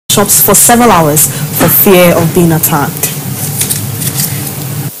shops for several hours for fear of being attacked.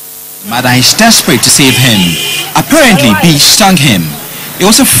 Mother is desperate to save him. Apparently, bees stung him. It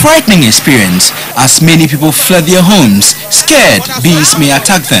was a frightening experience as many people fled their homes, scared bees may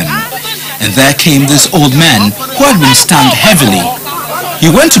attack them. And there came this old man who had been stung heavily. He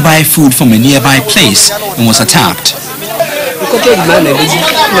went to buy food from a nearby place and was attacked.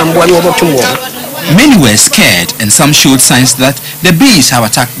 Many were scared and some showed signs that the bees have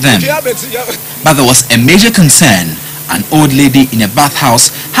attacked them. But there was a major concern. An old lady in a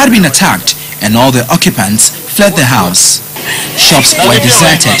bathhouse had been attacked and all the occupants fled the house. Shops were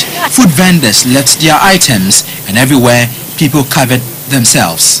deserted, food vendors left their items, and everywhere people covered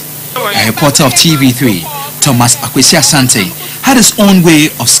themselves. A reporter of TV3, Thomas Asante, had his own way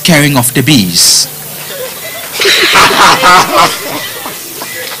of scaring off the bees.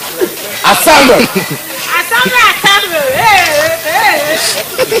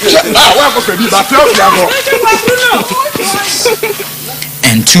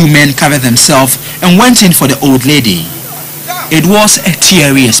 And two men covered themselves and went in for the old lady. It was a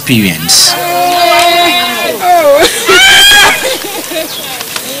teary experience.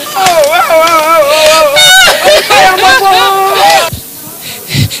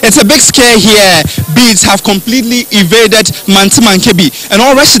 It's a big scare here. Bees have completely evaded Mantemanbabe and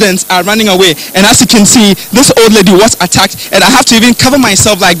all residents are running away. And as you can see, this old lady was attacked and I have to even cover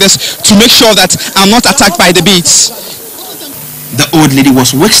myself like this to make sure that I'm not attacked by the bees. The old lady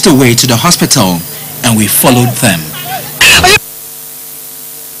was whisked away to the hospital and we followed them.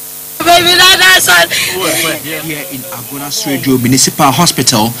 Here in Swedru Municipal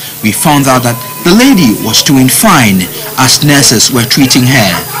Hospital, we found out that the lady was doing fine as nurses were treating her.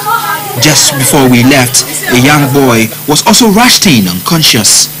 Just before we left, a young boy was also rushed in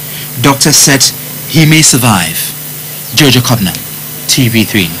unconscious. Doctors said he may survive. Jojo Kobna,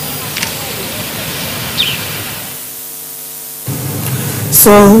 TV3.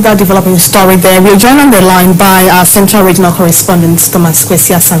 So that developing story there. We're joined on the line by our Central Regional Correspondent Thomas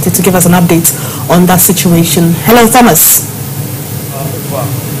Asante to give us an update on that situation. Hello, Thomas.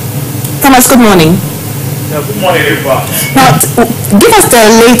 Thomas, good morning. Yeah, good morning, everyone. Now, give us the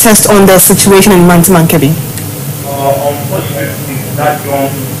latest on the situation in Mantemanbabe. Unfortunately, that young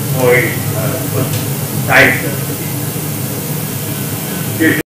boy was died.